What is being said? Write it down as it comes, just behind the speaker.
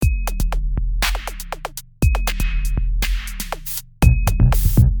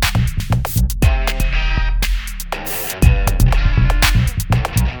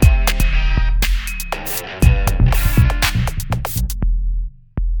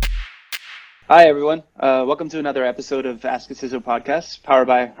Hi, everyone. Welcome to another episode of Ask A CISO podcast, powered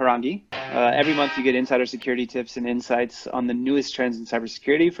by Harangi. Every month, you get insider security tips and insights on the newest trends in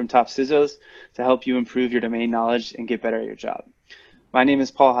cybersecurity from top CISOs to help you improve your domain knowledge and get better at your job. My name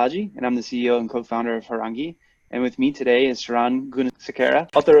is Paul Hadjy, and I'm the CEO and co-founder of Harangi. And with me today is Sheran Gunasekera,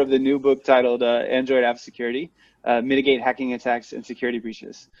 author of the new book titled Android App Security, Mitigate Hacking Attacks and Security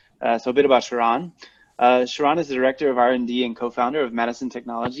Breaches. So a bit about Sheran. Sheran is the director of R&D and co-founder of Madison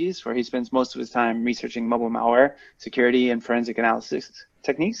Technologies, where he spends most of his time researching mobile malware, security, and forensic analysis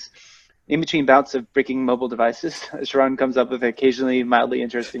techniques. In between bouts of breaking mobile devices, Sheran comes up with occasionally mildly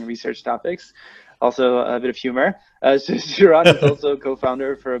interesting research topics, also a bit of humor. Sheran is also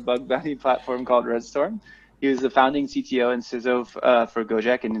co-founder for a bug bounty platform called Redstorm. He was the founding CTO and CISO for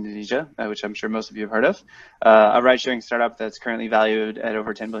Gojek in Indonesia, which I'm sure most of you have heard of, a ride-sharing startup that's currently valued at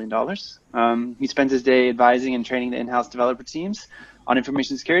over $10 billion. He spends his day advising and training the in-house developer teams on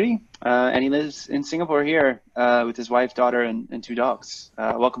information security, and he lives in Singapore here with his wife, daughter, and two dogs.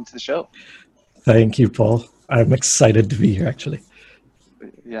 Welcome to the show. Thank you, Paul. I'm excited to be here, actually.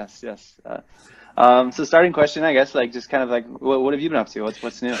 Yes. So starting question, I guess, like just kind of like, what have you been up to?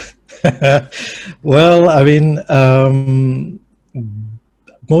 What's new? Well, I mean,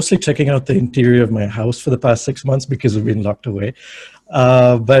 mostly checking out the interior of my house for the past 6 months because we've been locked away.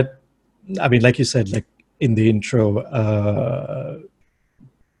 But I mean, like you said, like in the intro,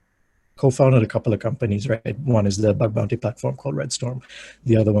 co-founded a couple of companies, right? One is the bug bounty platform called Redstorm.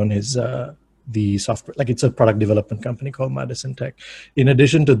 The other one is the software, like it's a product development company called Madison Tech. In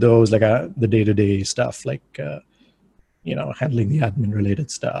addition to those, like the day-to-day stuff, like handling the admin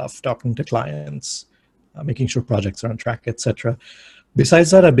related stuff, talking to clients, making sure projects are on track, etc. Besides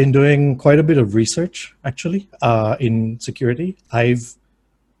that, I've been doing quite a bit of research actually in security. I've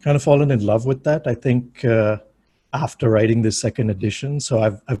kind of fallen in love with that, I think, after writing this second edition. So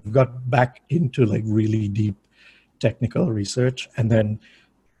I've got back into like really deep technical research, and then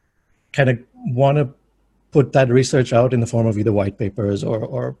kind of want to put that research out in the form of either white papers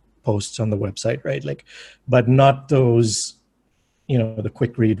or posts on the website, right? Like, but not those, the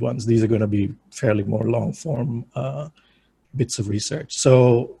quick read ones. These are going to be fairly more long form bits of research.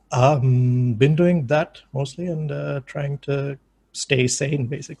 So been doing that mostly and trying to stay sane,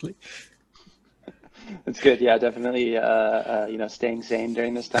 basically. That's good. Yeah, definitely. Staying sane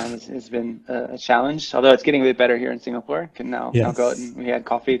during this time has been a challenge. Although it's getting a bit better here in Singapore. Can now go out, and we had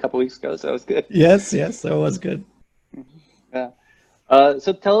coffee a couple weeks ago, so it was good. Yes, that was good. Yeah.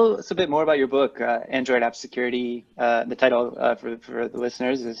 So tell us a bit more about your book, Android App Security. The title for the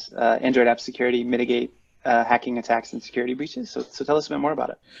listeners is Android App Security: Mitigate Hacking Attacks and Security Breaches. So tell us a bit more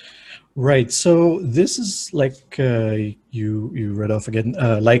about it. Right. So this is like you read off again.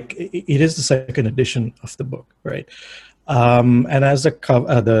 Like it is the second edition of the book, right? And as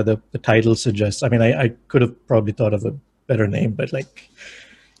the title suggests, I mean, I could have probably thought of a better name, but like,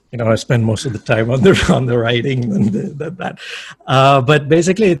 I spend most of the time on the writing and that. But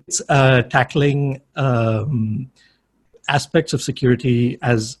basically, it's tackling aspects of security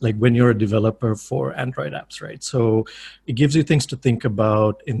as like when you're a developer for Android apps, right? So it gives you things to think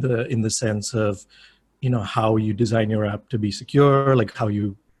about in the sense of, how you design your app to be secure, like how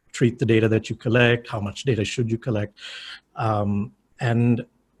you treat the data that you collect, how much data should you collect. And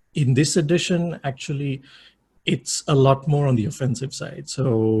in this edition, actually, it's a lot more on the offensive side.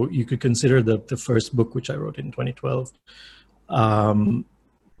 So you could consider the first book, which I wrote in 2012,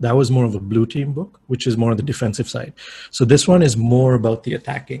 that was more of a blue team book, which is more on the defensive side. So this one is more about the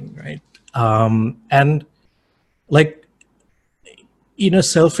attacking, right? And like in a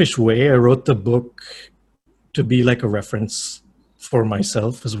selfish way, I wrote the book to be like a reference for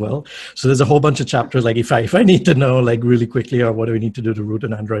myself as well. So there's a whole bunch of chapters, like if I need to know like really quickly, or what do we need to do to root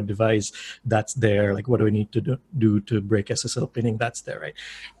an Android device, that's there. Like what do we need to do to break SSL pinning, that's there,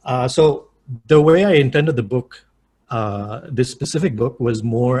 right? So the way I intended the book, this specific book, was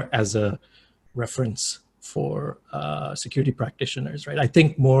more as a reference for security practitioners, right? I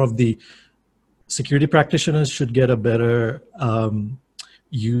think more of the security practitioners should get a better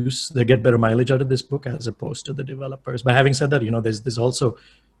they get better mileage out of this book as opposed to the developers. But having said that, there's also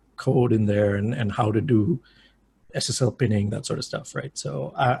code in there and how to do SSL pinning, that sort of stuff, right?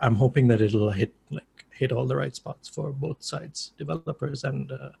 So I'm hoping that it'll hit all the right spots for both sides, developers and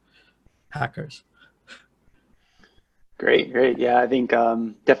hackers. Great. Yeah, I think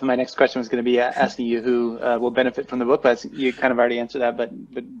definitely my next question was going to be asking you who will benefit from the book, but you kind of already answered that. But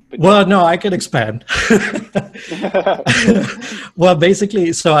well, no, I can expand. Well,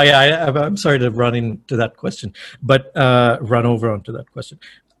 basically, so I'm sorry to run into that question, but run over onto that question.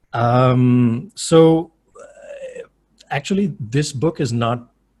 So actually, this book is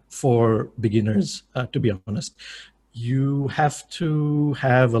not for beginners, to be honest. You have to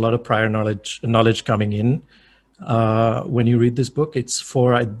have a lot of prior knowledge coming in. When you read this book, it's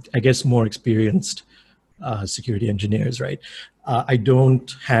for, I guess, more experienced security engineers, right? I don't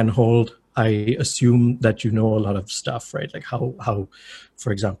handhold. I assume that you know a lot of stuff, right? Like how,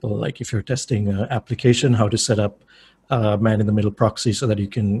 for example, like if you're testing an application, how to set up man-in-the-middle proxy so that you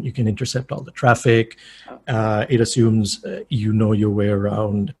can intercept all the traffic. It assumes you know your way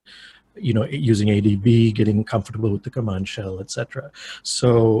around, using ADB, getting comfortable with the command shell, etc.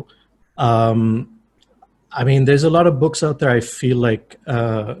 So, I mean, there's a lot of books out there. I feel like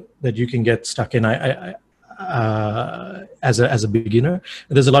that you can get stuck in. As a beginner,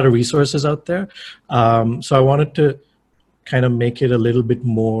 there's a lot of resources out there. So I wanted to kind of make it a little bit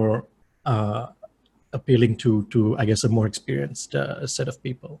more appealing to I guess a more experienced set of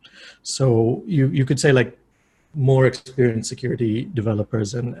people. So you could say like more experienced security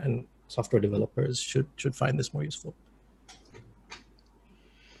developers and software developers should find this more useful.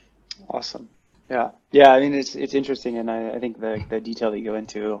 Awesome. Yeah. I mean, it's interesting, and I think the detail that you go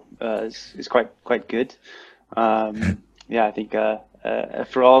into is quite good. Yeah, I think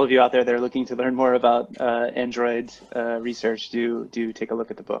for all of you out there that are looking to learn more about Android research, do take a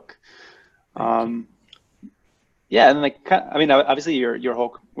look at the book. Yeah, and like, I mean, obviously your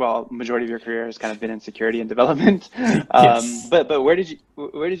whole, majority of your career has kind of been in security and development. Yes. But where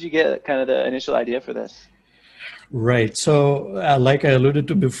did you get kind of the initial idea for this? Right. So, like I alluded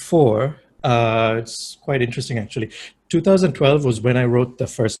to before, it's quite interesting actually. 2012 was when I wrote the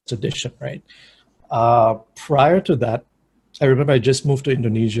first edition, right? Prior to that, I remember I just moved to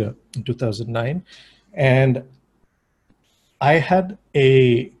Indonesia in 2009, and I had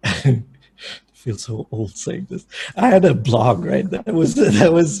a I feel so old saying this. I had a blog, right? That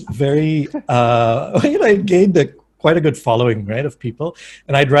was very it gained quite a good following, right, of people,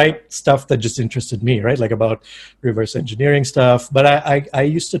 and I'd write stuff that just interested me, right, like about reverse engineering stuff. But I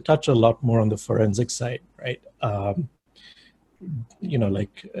used to touch a lot more on the forensic side, right? Like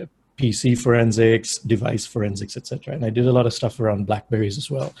PC forensics, device forensics, etc. And I did a lot of stuff around Blackberries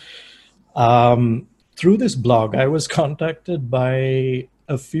as well. Through this blog, I was contacted by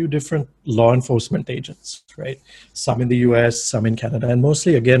a few different law enforcement agents, right? Some in the US, some in Canada, and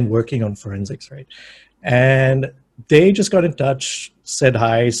mostly, again, working on forensics, right? And they just got in touch, said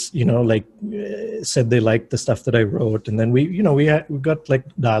hi, said they liked the stuff that I wrote. And then we got like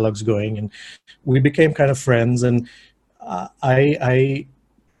dialogues going, and we became kind of friends. And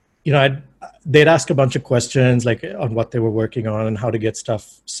they'd ask a bunch of questions like on what they were working on and how to get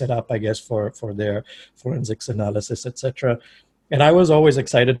stuff set up, I guess, for their forensics analysis, etc. And I was always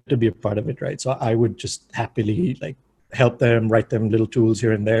excited to be a part of it, right? So I would just happily like help them, write them little tools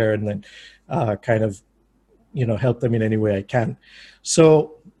here and there, and then kind of, help them in any way I can.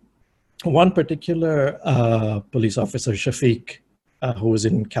 So one particular police officer, Shafiq, who was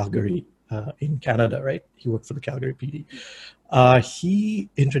in Calgary, in Canada, right? He worked for the Calgary PD. He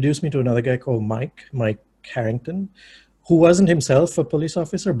introduced me to another guy called Mike Harrington, who wasn't himself a police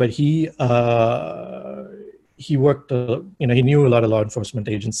officer, but he worked, he knew a lot of law enforcement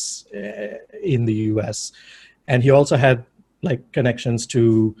agents in the US. And he also had like connections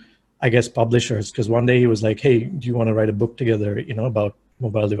to, I guess, publishers, because one day he was like, hey, do you want to write a book together, about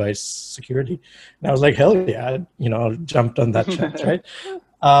mobile device security? And I was like, hell yeah, I jumped on that chance, right?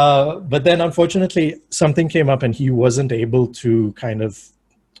 But then unfortunately, something came up and he wasn't able to kind of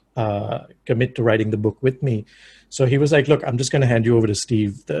commit to writing the book with me. So he was like, look, I'm just going to hand you over to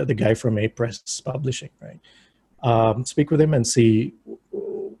Steve, the guy from A-Press Publishing, right? Speak with him and see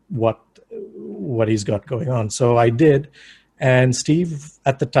what he's got going on. So I did. And Steve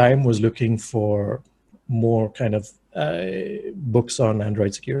at the time was looking for more kind of books on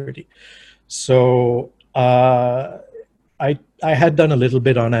Android security. So I had done a little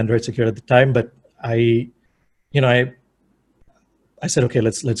bit on Android security at the time, but I said, okay,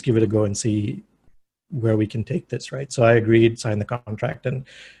 let's give it a go and see where we can take this, right? So I agreed, signed the contract,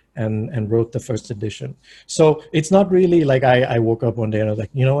 and wrote the first edition. So it's not really like I woke up one day and I was like,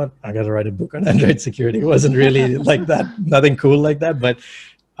 you know what, I got to write a book on Android security. It wasn't really like that, nothing cool like that. But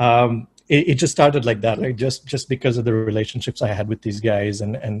it just started like that, like just because of the relationships I had with these guys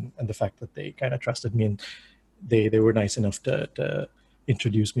and the fact that they kind of trusted me and they were nice enough to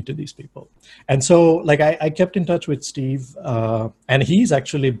introduce me to these people. And so like I kept in touch with Steve, and he's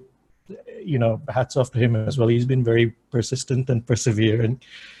actually, hats off to him as well. He's been very persistent and perseverant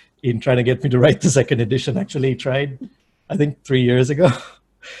in trying to get me to write the second edition. Actually, he tried, I think, 3 years ago,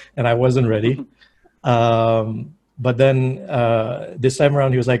 and I wasn't ready. But then this time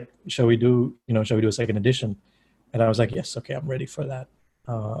around, he was like, shall we do a second edition? And I was like, yes, okay, I'm ready for that.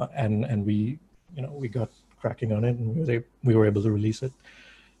 and we, we got cracking on it, and we were able to release it,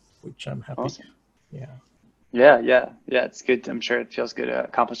 which I'm happy. Awesome. Yeah. Yeah. It's good. I'm sure it feels good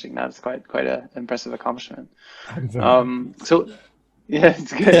accomplishing that. It's quite an impressive accccomplishment. I'm very So yeah,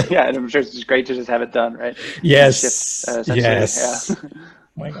 it's good. Yeah, and I'm sure it's just great to just have it done, right? And shipped, Yes, essentially. yes.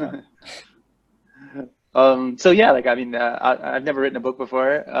 My God. So yeah, like I mean, I've never written a book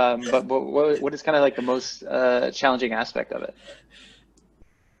before, but what is kind of like the most challenging aspect of it?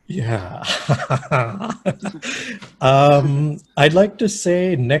 Yeah. I'd like to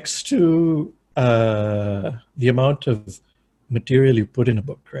say next to the amount of material you put in a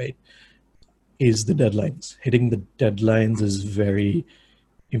book, right, is the deadlines. Hitting the deadlines is very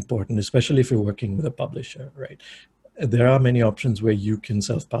important, especially if you're working with a publisher, right? There are many options where you can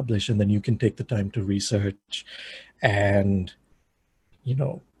self-publish, and then you can take the time to research and,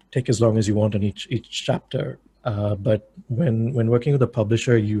 take as long as you want on each chapter. But when working with a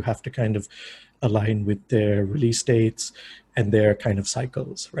publisher, you have to kind of align with their release dates and their kind of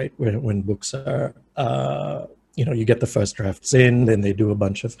cycles, right? When books are, you get the first drafts in, then they do a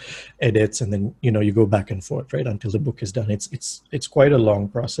bunch of edits, and then you go back and forth, right, until the book is done. It's quite a long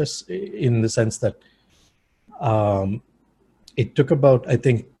process, in the sense that it took about, I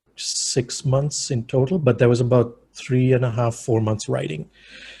think, 6 months in total, but there was about 3.5, 4 months writing.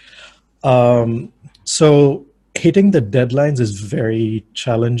 So hitting the deadlines is very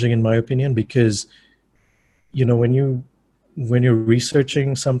challenging, in my opinion, because when you're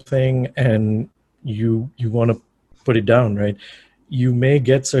researching something and you want to put it down, right, you may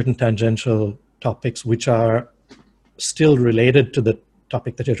get certain tangential topics which are still related to the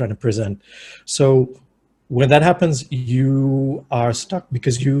topic that you're trying to present. So when that happens, you are stuck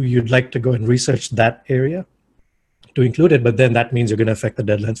because you'd like to go and research that area to include it, but then that means you're going to affect the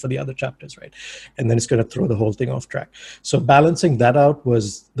deadlines for the other chapters, right? And then it's going to throw the whole thing off track. So balancing that out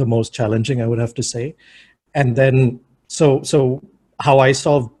was the most challenging, I would have to say. And then, so how I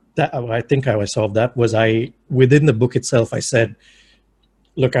solved that, I think how I solved that was, within the book itself, I said,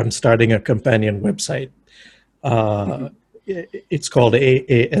 look, I'm starting a companion website. It's called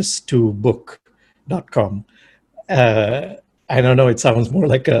aas2book.com. I don't know, it sounds more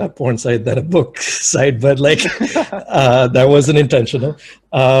like a porn site than a book site, but like that wasn't intentional.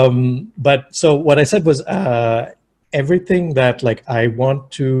 But so what I said was, everything that like I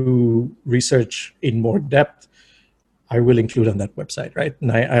want to research in more depth, I will include on that website, right?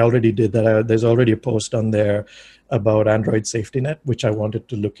 And I already did that. There's already a post on there about Android Safety Net, which I wanted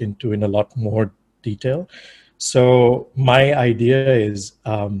to look into in a lot more detail. So my idea is,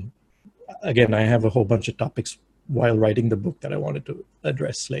 again, I have a whole bunch of topics while writing the book that I wanted to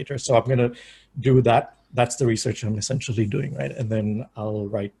address later. So I'm going to do that. That's the research I'm essentially doing, right? And then I'll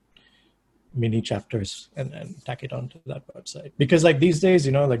write mini chapters and tack it onto that website. Because like these days,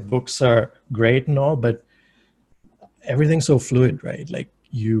 like books are great and all, but everything's so fluid, right? Like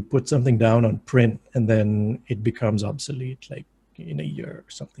you put something down on print and then it becomes obsolete like in a year or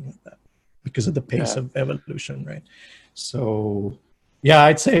something like that, because of the pace of evolution, right? So yeah,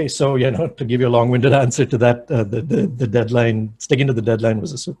 I'd say so. To give you a long-winded answer to that, the deadline, sticking to the deadline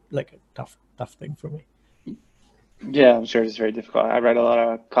was a tough thing for me. Yeah, I'm sure it's very difficult. I write a lot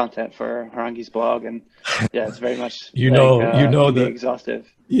of content for Harangi's blog, and yeah, it's very much can be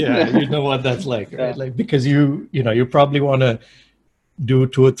exhaustive. Yeah, you know what that's like, right? Like because you probably want to do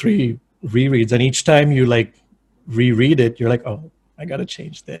 2 or 3 rereads, and each time you like reread it, you're like, oh, I got to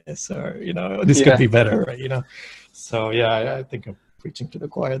change this, or this could be better, right? So yeah, I think I'm preaching to the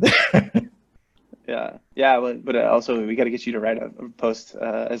choir there. Yeah. But also we got to get you to write a post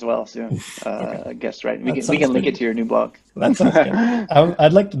as well soon. Okay. I guess, right? We can link it to your new blog. That sounds good.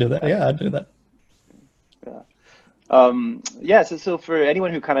 I'd like to do that. Yeah, I'd do that. Yeah. So for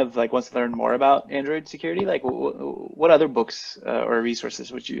anyone who kind of like wants to learn more about Android security, like what other books or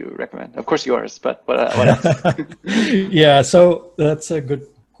resources would you recommend? Of course yours, but what else? Yeah. So that's a good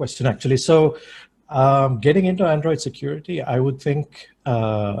question, actually. So getting into Android security, I would think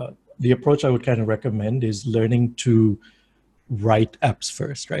the approach I would kind of recommend is learning to write apps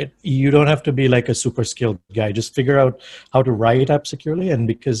first, right? You don't have to be like a super skilled guy. Just figure out how to write apps securely. And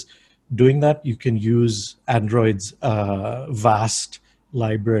because doing that, you can use Android's vast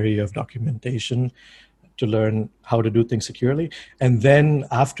library of documentation to learn how to do things securely. And then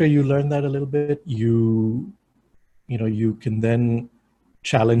after you learn that a little bit, you can then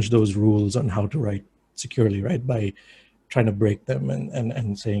challenge those rules on how to write securely, right? By trying to break them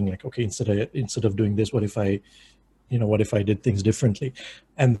and saying like, okay, instead of doing this, what if I did things differently?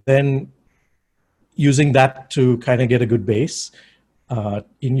 And then using that to kind of get a good base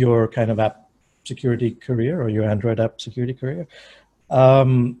in your kind of app security career or your Android app security career.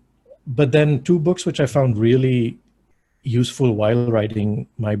 But then two books which I found really useful while writing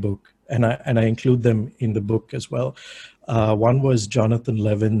my book, and I include them in the book as well. One was Jonathan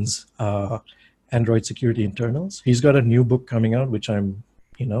Levin's Android Security Internals. He's got a new book coming out, which I'm,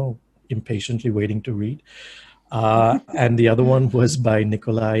 impatiently waiting to read. And the other one was by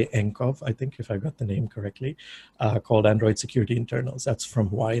Nikolai Enkov, I think, if I got the name correctly, called Android Security Internals. That's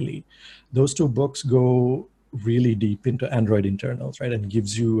from Wiley. Those two books go really deep into Android internals, right, and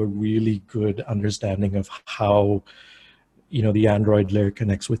gives you a really good understanding of how, the Android layer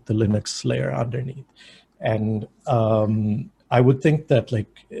connects with the Linux layer underneath. And I would think that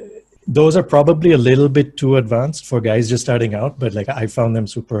those are probably a little bit too advanced for guys just starting out, but I found them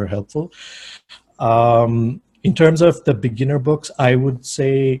super helpful. In terms of the beginner books, I would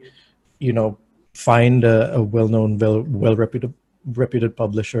say, find a well-known, well-reputed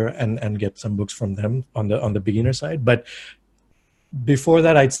publisher and get some books from them on the beginner side. But before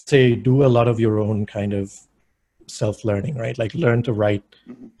that, I'd say do a lot of your own kind of self-learning, right? Learn to write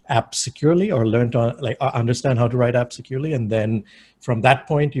apps securely, or learn to understand how to write apps securely, and then from that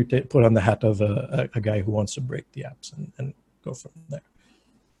point you put on the hat of a guy who wants to break the apps and go from there.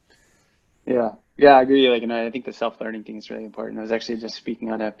 Yeah, I agree. And I think the self-learning thing is really important. I was actually just speaking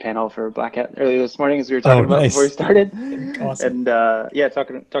on a panel for Black Hat earlier this morning, as we were talking about before we started. Awesome. And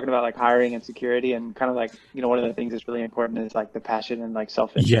talking about hiring and security, and kind of one of the things that's really important is the passion and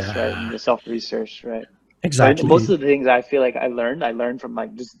self-interest, right? And the self-research, right? Exactly. Most of the things I feel I learned from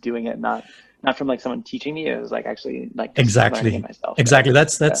just doing it, not from someone teaching me. It was actually exactly learning it myself. Exactly. Right?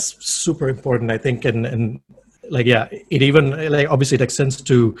 That's super important, I think, and it even obviously it extends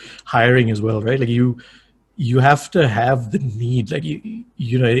to hiring as well, right? You have to have the need,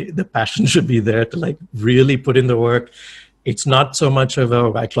 the passion should be there to really put in the work. It's not so much of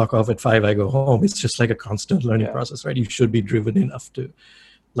I clock off at 5, I go home. It's just a constant learning process, right? You should be driven enough to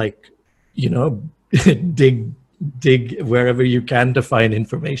dig wherever you can to find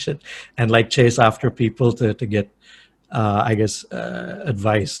information, and chase after people to get advice.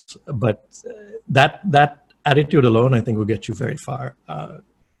 But that attitude alone, I think, will get you very far,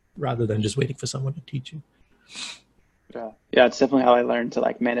 rather than just waiting for someone to teach you. Yeah, it's definitely how I learned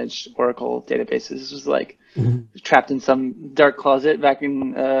to manage Oracle databases. It was trapped in some dark closet back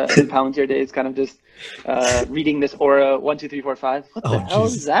in Palantir days, kind of just reading this Aura 1, 2, 3, 4, 5. What the hell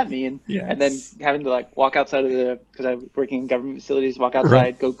does that mean? Yes. And then having to walk outside of because I'm working in government facilities, walk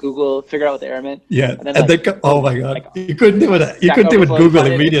outside, go Google, figure out what the error meant. Yeah, and then oh my God, you couldn't even Google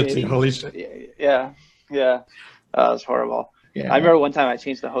immediately. Holy shit. Yeah. It was horrible. Yeah. I remember one time I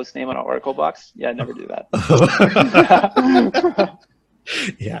changed the host name on an Oracle box. Yeah, I never do that.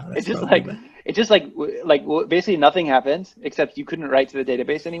 Yeah, it's just basically nothing happened except you couldn't write to the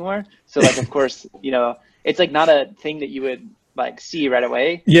database anymore. So of course, it's not a thing that you would see right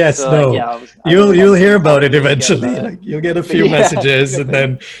away. Yes, so, no. You'll hear about it eventually. You'll get a few messages, and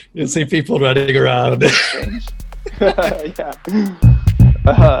then you'll see people running around.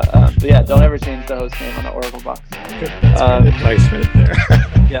 Yeah, don't ever change the host name on an Oracle box. That's good advice right there.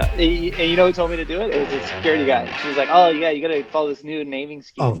 Yeah, and you know who told me to do it? It was a security guy. She was like, "Oh yeah, you got to follow this new naming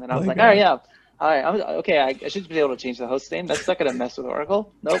scheme." And I was like, "All right, yeah, all right, okay. I should be able to change the host name. That's not gonna mess with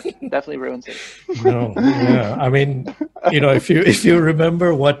Oracle. Nope, definitely ruins it." No, yeah. I mean, if you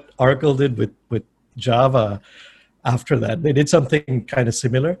remember what Oracle did with Java after that, they did something kind of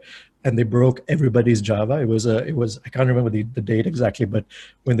similar. And they broke everybody's Java. It was I can't remember the date exactly, but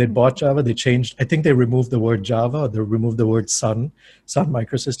when they bought Java, they changed. I think they removed the word Java, or they removed the word Sun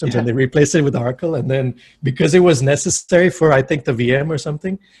Microsystems, and they replaced it with Oracle. And then because it was necessary for, I think, the VM or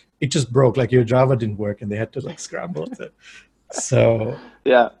something, it just broke. Your Java didn't work, and they had to scramble it. So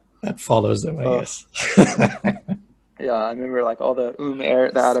yeah, that follows them, I guess. Yeah, I remember all the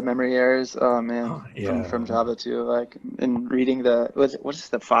the out of memory errors. Oh man, from Java too. In reading what is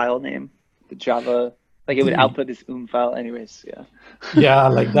the file name? The Java, it would output this file. Anyways, yeah. Yeah,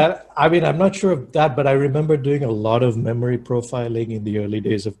 that. I mean, I'm not sure of that, but I remember doing a lot of memory profiling in the early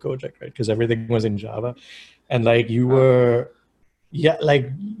days of Gojek, right? Because everything was in Java, and you were. Yeah,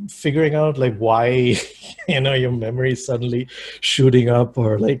 figuring out why your memory is suddenly shooting up,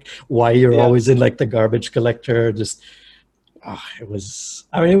 or why you're always in the garbage collector. Just it was.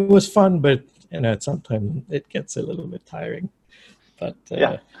 I mean, it was fun, but sometimes it gets a little bit tiring. But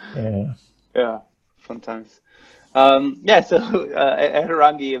yeah, sometimes. So at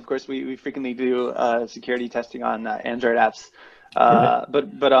Harangi, of course, we frequently do security testing on Android apps.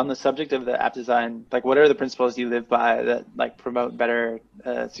 But on the subject of the app design, what are the principles you live by that promote better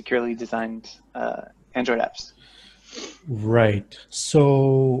securely designed Android apps? Right.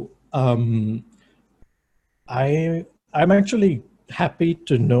 So I'm actually happy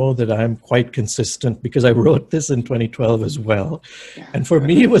to know that I'm quite consistent because I wrote this in 2012 as well. And for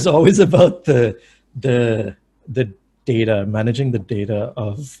me, it was always about the data, managing the data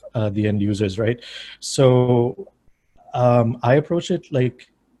of the end users, right? So I approach it like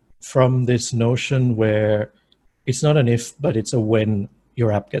from this notion where it's not an if, but it's a when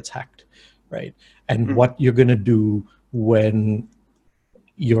your app gets hacked, right? And what you're going to do when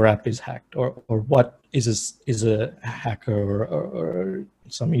your app is hacked, or what is a hacker or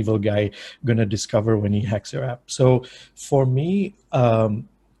some evil guy going to discover when he hacks your app. So for me,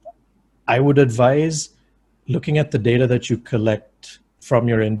 I would advise looking at the data that you collect from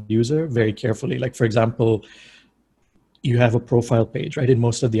your end user very carefully. Like, for example, you have a profile page, right? In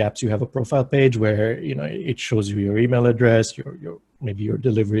most of the apps, you have a profile page where, you know, it shows you your email address, your maybe your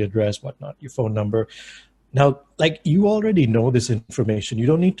delivery address, whatnot, your phone number. Now, like, you already know this information. You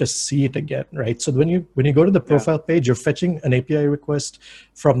don't need to see it again, right? So when you go to the profile page, you're fetching an API request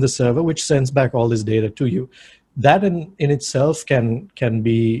from the server, which sends back all this data to you. That in itself can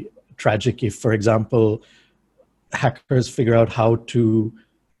be tragic if, for example, hackers figure out how to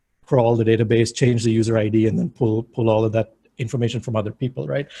crawl the database, change the user ID, and then pull all of that information from other people,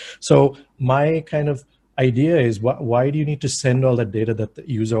 right? So my kind of idea is, why do you need to send all that data that the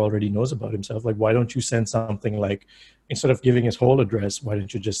user already knows about himself? Like, why don't you send something like, instead of giving his whole address, why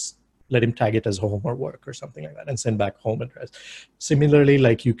don't you just let him tag it as home or work or something like that and send back home address? Similarly,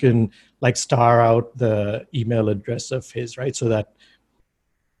 like, you can like star out the email address of his, right? So that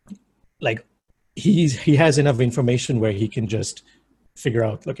like he has enough information where he can just figure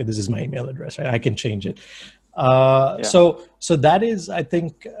out, okay, this is my email address, right? I can change it. So that is, I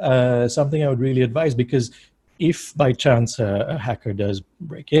think, something I would really advise, because if by chance a hacker does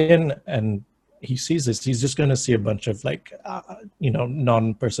break in and he sees this, he's just going to see a bunch of like,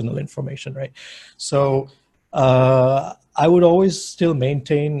 non-personal information, right? So I would always still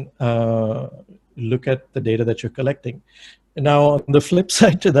maintain, look at the data that you're collecting. Now, on the flip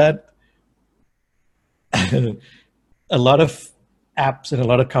side to that, a lot of apps and a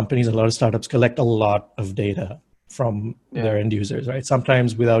lot of companies, a lot of startups collect a lot of data from their end users, right?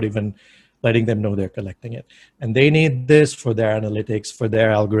 Sometimes without even letting them know they're collecting it. And they need this for their analytics, for their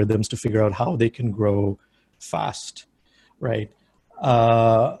algorithms to figure out how they can grow fast, right?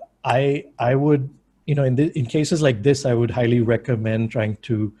 I would, in cases like this, I would highly recommend trying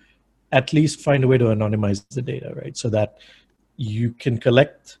to at least find a way to anonymize the data, right? So that you can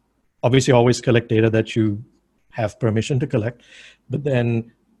collect, obviously always collect data that you have permission to collect, but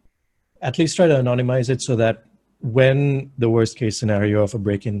then at least try to anonymize it so that when the worst case scenario of a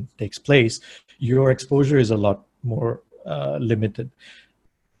break-in takes place, your exposure is a lot more limited.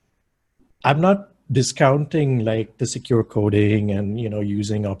 I'm not discounting like the secure coding and,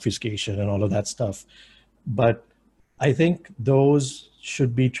 using obfuscation and all of that stuff, but I think those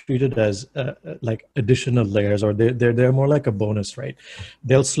should be treated as like additional layers, or they're more like a bonus, right?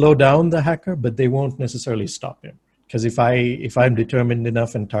 They'll slow down the hacker, but they won't necessarily stop him. Because if I'm determined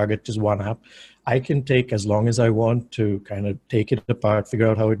enough and target just one app, I can take as long as I want to kind of take it apart, figure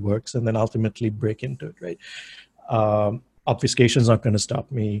out how it works, and then ultimately break into it, right? Obfuscation is not going to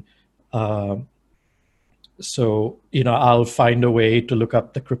stop me. So, I'll find a way to look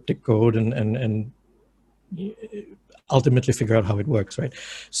up the cryptic code and ultimately figure out how it works, right?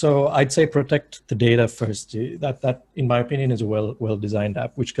 So I'd say protect the data first. That in my opinion, is a well-designed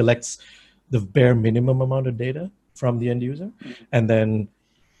app which collects the bare minimum amount of data from the end user, and then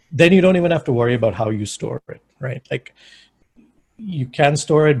you don't even have to worry about how you store it, right? Like, you can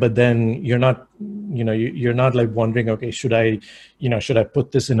store it, but then you're not, you're not like wondering, okay, should I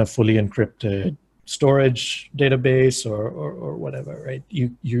put this in a fully encrypted storage database or whatever, right?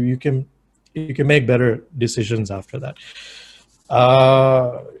 You can make better decisions after that.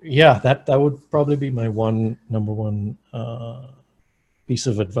 That would probably be my number one piece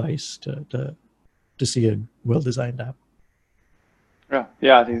of advice to see a well-designed app.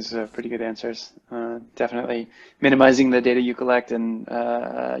 Yeah, I think these are pretty good answers. Definitely minimizing the data you collect and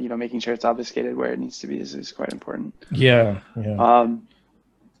making sure it's obfuscated where it needs to be is quite important. Yeah.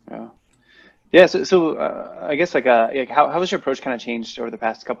 So I guess how has your approach kind of changed over the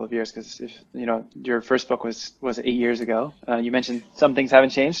past couple of years? Because if your first book was 8 years ago, you mentioned some things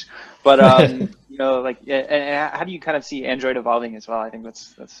haven't changed, but and how do you kind of see Android evolving as well? I think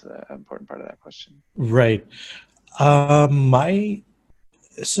that's an important part of that question. Right.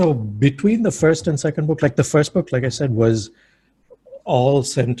 So between the first and second book, like the first book, like I said, was all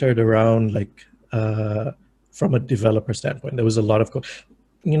centered around from a developer standpoint. There was a lot of code.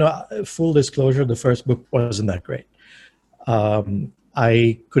 Full disclosure, the first book wasn't that great.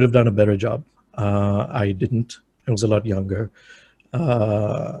 I could have done a better job. I didn't. I was a lot younger.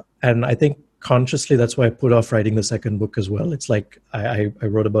 And I think consciously that's why I put off writing the second book as well. It's like I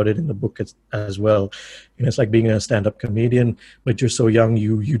wrote about it in the book as well. It's like being a stand-up comedian, but you're so young,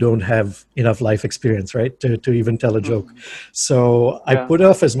 you don't have enough life experience, right, to even tell a joke. So I put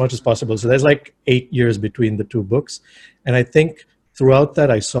off as much as possible. So there's like 8 years between the two books, and I think throughout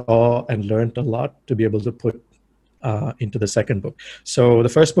that I saw and learned a lot to be able to put into the second book. So the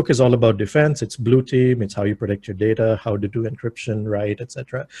first book is all about defense. It's blue team. It's how you protect your data, how to do encryption right,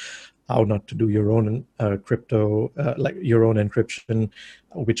 etc. How not to do your own crypto, like your own encryption,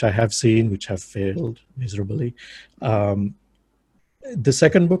 which I have seen, which have failed miserably. The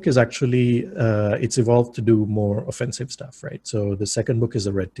second book is actually, it's evolved to do more offensive stuff, right? So the second book is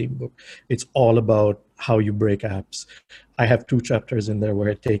a red team book. It's all about how you break apps. I have 2 chapters in there where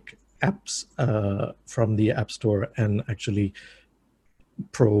I take apps from the App Store and actually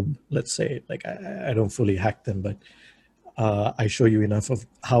probe, let's say, like I don't fully hack them, but I show you enough of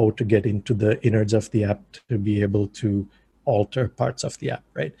how to get into the innards of the app to be able to alter parts of the app,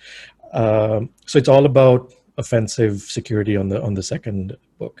 right? So it's all about offensive security on the second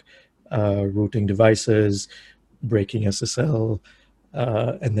book, rooting devices, breaking SSL,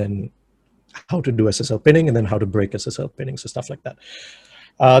 and then how to do SSL pinning, and then how to break SSL pinning, so stuff like that.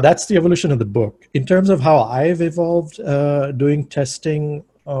 That's the evolution of the book. In terms of how I've evolved doing testing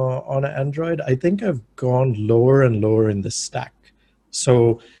on Android, I think I've gone lower and lower in the stack.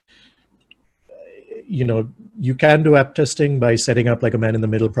 So, you can do app testing by setting up like a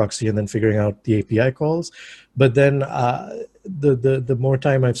man-in-the-middle proxy and then figuring out the API calls. But then the more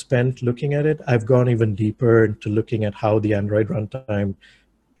time I've spent looking at it, I've gone even deeper into looking at how the Android runtime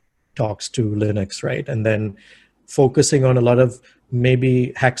talks to Linux, right? And then focusing on a lot of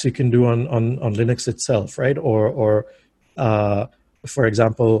maybe hacks you can do on Linux itself, right? Or for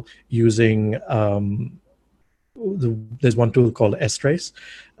example, using there's one tool called strace,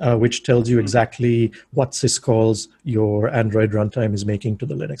 which tells you exactly what syscalls your Android runtime is making to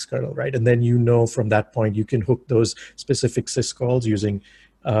the Linux kernel, right? And then from that point, you can hook those specific syscalls using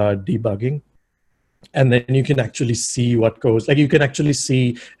debugging. And then you can actually see what goes, like you can actually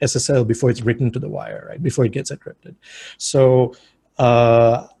see SSL before it's written to the wire, right? Before it gets encrypted. So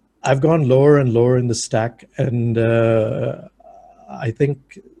I've gone lower and lower in the stack, and I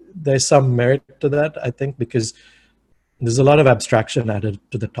think there's some merit to that, I think, because there's a lot of abstraction added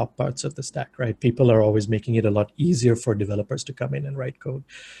to the top parts of the stack, right? People are always making it a lot easier for developers to come in and write code.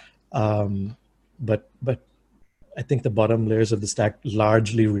 But I think the bottom layers of the stack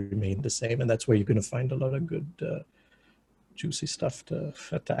largely remain the same, and that's where you're going to find a lot of good, juicy stuff to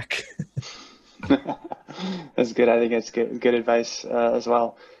attack. That's good. I think it's good advice as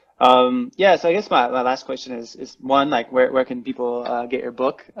well. Yeah, so I guess my last question is one, like where can people get your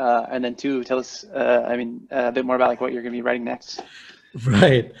book? And then 2, tell us, a bit more about like what you're going to be writing next.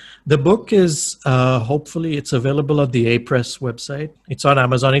 Right. The book is, hopefully it's available at the A-Press website. It's on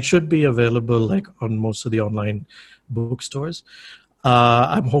Amazon. It should be available like on most of the online bookstores.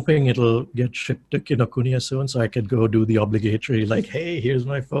 I'm hoping it'll get shipped to Kinokuniya soon so I could go do the obligatory, like, hey, here's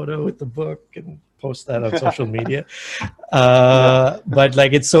my photo with the book and post that on social media. But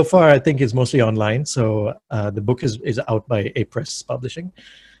like it's so far, I think it's mostly online. So the book is out by A-Press Publishing.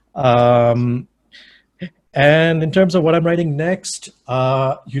 And in terms of what I'm writing next,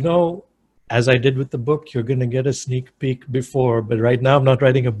 as I did with the book, you're going to get a sneak peek before, but right now I'm not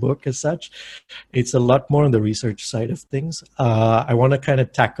writing a book as such. It's a lot more on the research side of things. I want to kind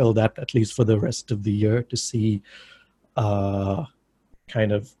of tackle that at least for the rest of the year to see kind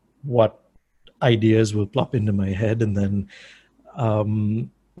of what ideas will plop into my head, and then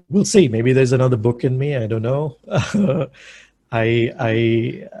we'll see. Maybe there's another book in me. I don't know.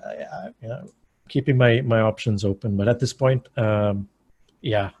 Keeping my options open, but at this point,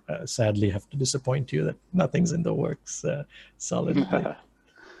 sadly have to disappoint you that nothing's in the works solidly.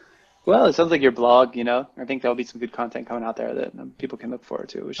 Well, it sounds like your blog, I think there'll be some good content coming out there that people can look forward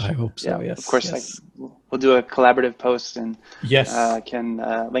to. Which, I hope so, yes. Of course, yes. We'll do a collaborative post and yes. Can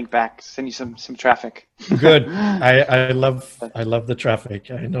link back, send you some traffic. Good. I love the traffic.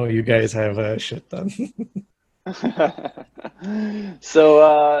 I know you guys have a shit ton. So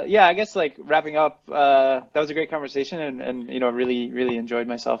I guess like wrapping up, that was a great conversation, and really enjoyed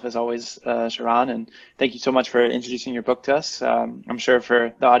myself as always, Sheran, and thank you so much for introducing your book to us. I'm sure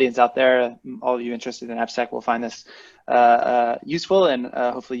for the audience out there, all of you interested in AppSec will find this useful, and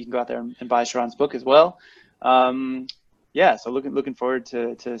hopefully you can go out there and buy Sheran's book as well. So looking forward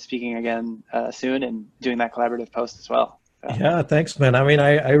to speaking again soon and doing that collaborative post as well. Yeah, thanks, man. I mean,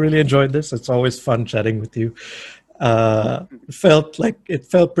 I really enjoyed this. It's always fun chatting with you. It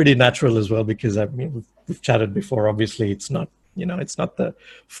felt pretty natural as well, because I mean, we've chatted before. Obviously, it's not it's not the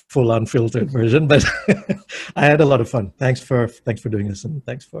full unfiltered version, but I had a lot of fun. Thanks for doing this, and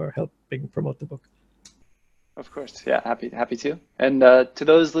thanks for helping promote the book. Of course. Yeah, happy to. And to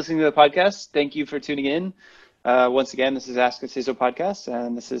those listening to the podcast, thank you for tuning in. Once again, this is Ask A CISO podcast,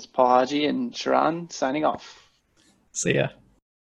 and this is Paul Hadjy and Sheran signing off. See ya.